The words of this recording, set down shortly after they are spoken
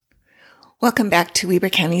Welcome back to Weber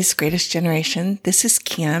County's Greatest Generation. This is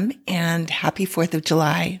Kim, and happy 4th of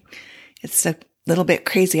July. It's a little bit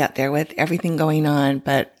crazy out there with everything going on,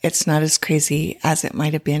 but it's not as crazy as it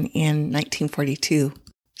might have been in 1942.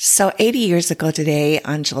 So 80 years ago today,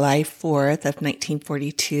 on July 4th of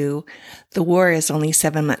 1942, the war is only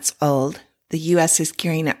 7 months old. The U.S. is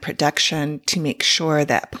gearing up production to make sure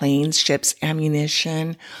that planes, ships,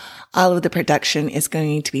 ammunition, all of the production is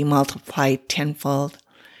going to be multiplied tenfold.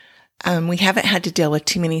 We haven't had to deal with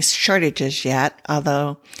too many shortages yet,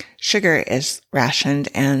 although sugar is rationed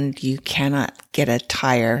and you cannot get a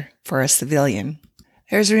tire for a civilian.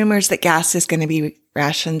 There's rumors that gas is going to be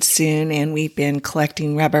rationed soon, and we've been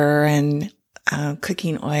collecting rubber and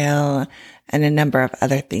cooking oil and a number of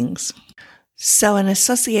other things. So an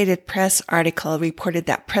Associated Press article reported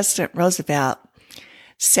that President Roosevelt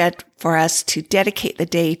said for us to dedicate the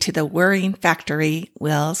day to the whirring factory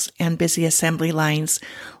wheels and busy assembly lines,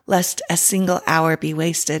 lest a single hour be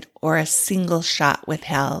wasted or a single shot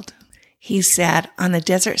withheld. He said, on the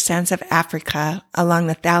desert sands of Africa, along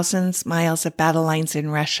the thousands miles of battle lines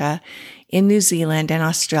in Russia, in New Zealand and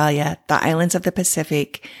Australia, the islands of the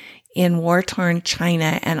Pacific, in war-torn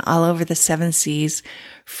China, and all over the seven seas,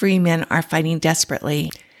 free men are fighting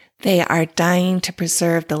desperately. They are dying to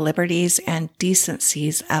preserve the liberties and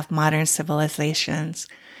decencies of modern civilizations.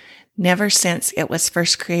 Never since it was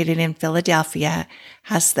first created in Philadelphia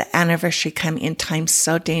has the anniversary come in time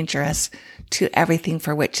so dangerous to everything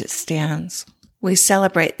for which it stands. We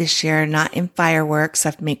celebrate this year not in fireworks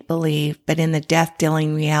of make-believe, but in the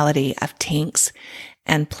death-dealing reality of tanks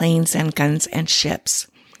and planes and guns and ships.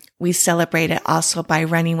 We celebrate it also by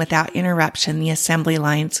running without interruption the assembly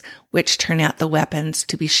lines which turn out the weapons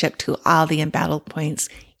to be shipped to all the embattled points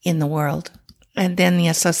in the world. And then the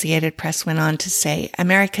Associated Press went on to say,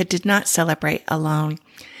 America did not celebrate alone.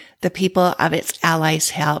 The people of its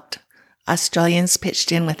allies helped. Australians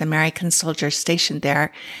pitched in with American soldiers stationed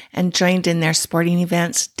there and joined in their sporting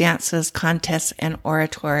events, dances, contests, and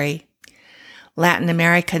oratory. Latin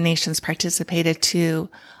American nations participated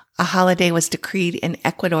too. A holiday was decreed in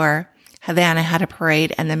Ecuador. Havana had a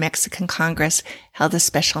parade, and the Mexican Congress held a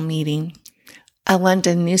special meeting. A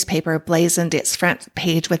London newspaper blazoned its front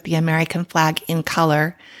page with the American flag in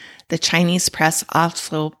color. The Chinese press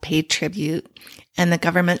also paid tribute, and the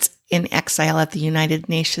governments in exile of the United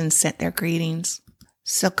Nations sent their greetings.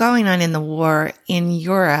 So going on in the war in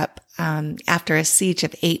Europe, after a siege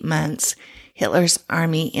of 8 months, Hitler's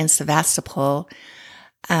army in Sevastopol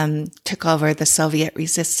took over. The Soviet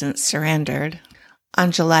resistance surrendered.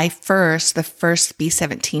 On July 1st, the first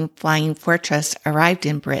B-17 Flying Fortress arrived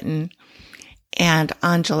in Britain, and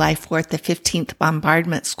on July 4th, the 15th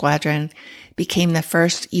Bombardment Squadron became the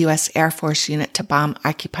first U.S. Air Force unit to bomb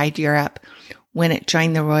occupied Europe when it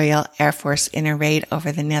joined the Royal Air Force in a raid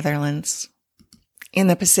over the Netherlands. In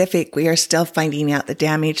the Pacific, we are still finding out the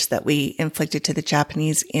damage that we inflicted to the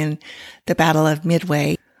Japanese in the Battle of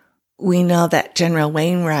Midway. We know that General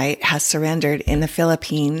Wainwright has surrendered in the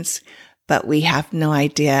Philippines, but we have no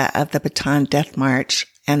idea of the Bataan Death March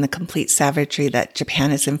and the complete savagery that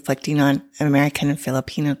Japan is inflicting on American and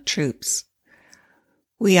Filipino troops.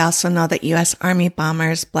 We also know that U.S. Army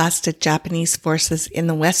bombers blasted Japanese forces in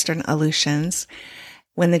the Western Aleutians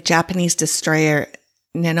when the Japanese destroyer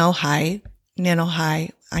Ninohai,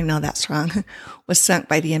 I know that's wrong, was sunk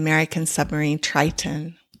by the American submarine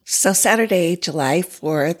Triton. So Saturday, July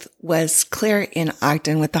 4th was clear in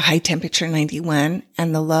Ogden with the high temperature 91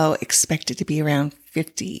 and the low expected to be around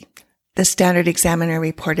 50. The Standard Examiner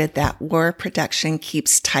reported that war production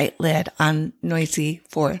keeps tight lid on noisy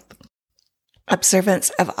 4th. Observance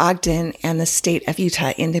of Ogden and the state of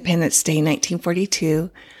Utah Independence Day 1942,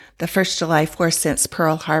 the first July 4th since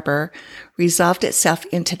Pearl Harbor, resolved itself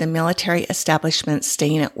into the military establishment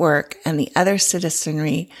staying at work and the other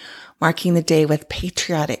citizenry marking the day with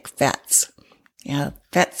patriotic fetes. Yeah,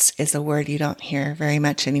 fetes is a word you don't hear very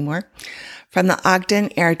much anymore. From the Ogden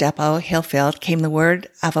Air Depot, Hillfield, came the word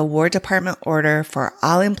of a War Department order for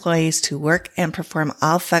all employees to work and perform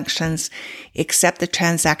all functions except the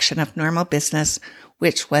transaction of normal business,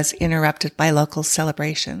 which was interrupted by local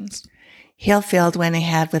celebrations. Hillfield went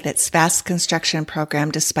ahead with its vast construction program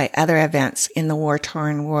despite other events in the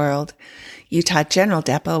war-torn world. Utah General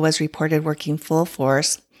Depot was reported working full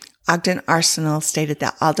force. Ogden Arsenal stated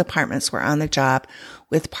that all departments were on the job,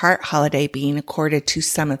 with part holiday being accorded to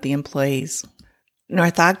some of the employees.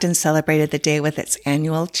 North Ogden celebrated the day with its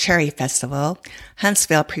annual Cherry Festival.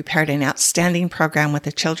 Huntsville prepared an outstanding program with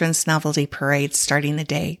a children's novelty parade starting the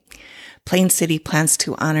day. Plain City plans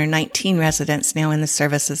to honor 19 residents now in the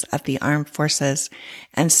services of the armed forces,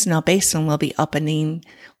 and Snow Basin will be opening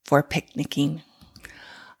for picnicking.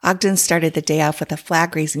 Ogden started the day off with a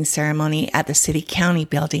flag raising ceremony at the City County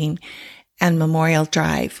building and Memorial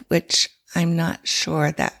Drive, which I'm not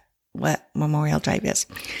sure what Memorial Drive is.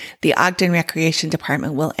 The Ogden Recreation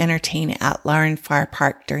Department will entertain at Lauren Farr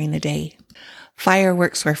Park during the day.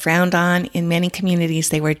 Fireworks were frowned on. In many communities,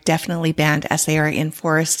 they were definitely banned as they are in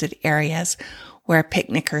forested areas where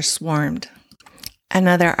picnickers swarmed.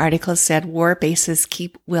 Another article said war bases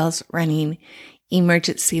keep wheels running.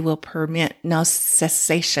 Emergency will permit no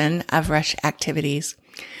cessation of rush activities.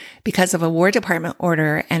 Because of a War Department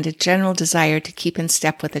order and a general desire to keep in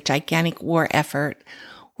step with the gigantic war effort,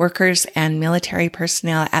 workers and military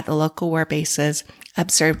personnel at the local war bases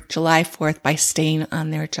observed July 4th by staying on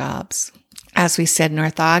their jobs. As we said,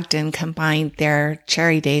 North Ogden combined their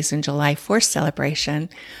Cherry Days and July 4th celebration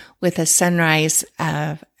with a sunrise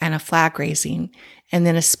and a flag raising, and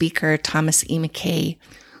then a speaker, Thomas E. McKay,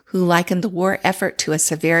 who likened the war effort to a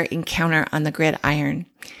severe encounter on the gridiron.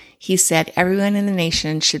 He said everyone in the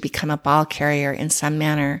nation should become a ball carrier in some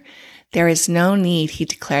manner. There is no need, he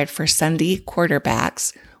declared, for Sunday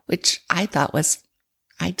quarterbacks, which I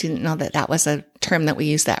didn't know that was a term that we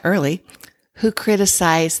used that early, who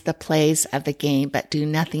criticize the plays of the game but do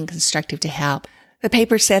nothing constructive to help. The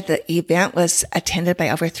paper said the event was attended by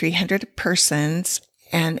over 300 persons,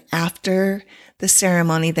 and after the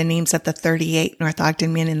ceremony, the names of the 38 North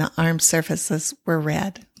Ogden men in the armed services were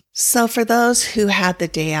read. So for those who had the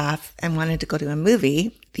day off and wanted to go to a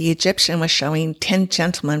movie, the Egyptian was showing 10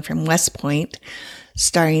 Gentlemen from West Point,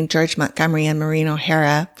 starring George Montgomery and Maureen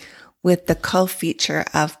O'Hara, with the co-feature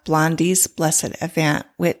of Blondie's Blessed Event,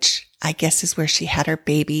 which I guess is where she had her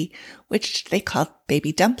baby, which they called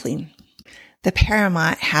Baby Dumpling. The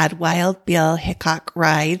Paramount had Wild Bill Hickok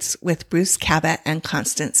Rides with Bruce Cabot and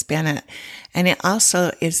Constance Bennett, and it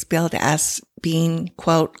also is billed as being,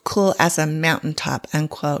 quote, cool as a mountaintop,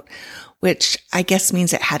 unquote, which I guess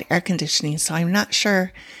means it had air conditioning. So I'm not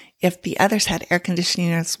sure if the others had air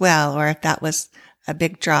conditioning as well, or if that was a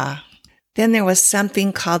big draw. Then there was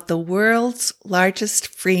something called the World's Largest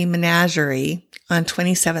Free Menagerie on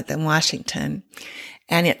 27th in Washington,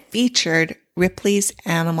 and it featured Ripley's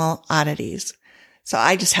Animal Oddities. So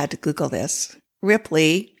I just had to Google this.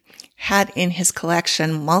 Ripley had in his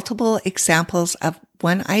collection multiple examples of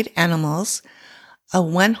one-eyed animals, a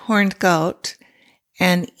one-horned goat,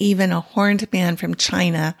 and even a horned man from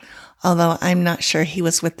China, although I'm not sure he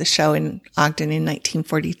was with the show in Ogden in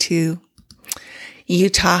 1942.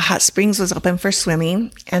 Utah Hot Springs was open for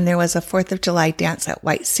swimming, and there was a 4th of July dance at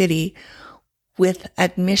White City with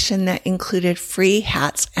admission that included free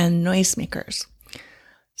hats and noisemakers.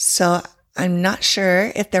 So I'm not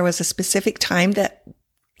sure if there was a specific time that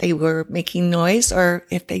they were making noise or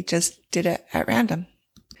if they just did it at random.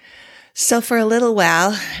 So for a little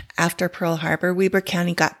while after Pearl Harbor, Weber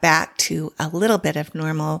County got back to a little bit of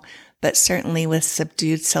normal, but certainly with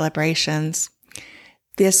subdued celebrations.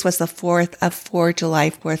 This was the 4th of 4 July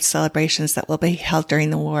 4th celebrations that will be held during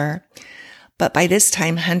the war. But by this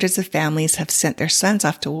time, hundreds of families have sent their sons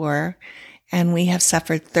off to war, and we have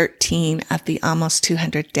suffered 13 of the almost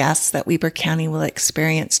 200 deaths that Weber County will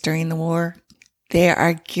experience during the war. They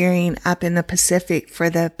are gearing up in the Pacific for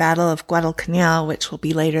the Battle of Guadalcanal, which will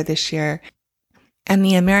be later this year. And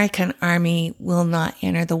the American Army will not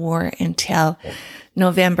enter the war until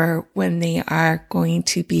November, when they are going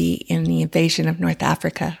to be in the invasion of North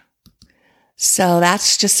Africa. So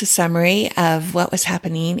that's just a summary of what was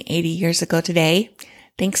happening 80 years ago today.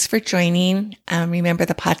 Thanks for joining. Remember,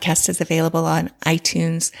 the podcast is available on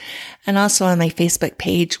iTunes and also on my Facebook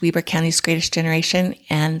page, Weber County's Greatest Generation,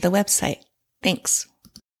 and the website. Thanks.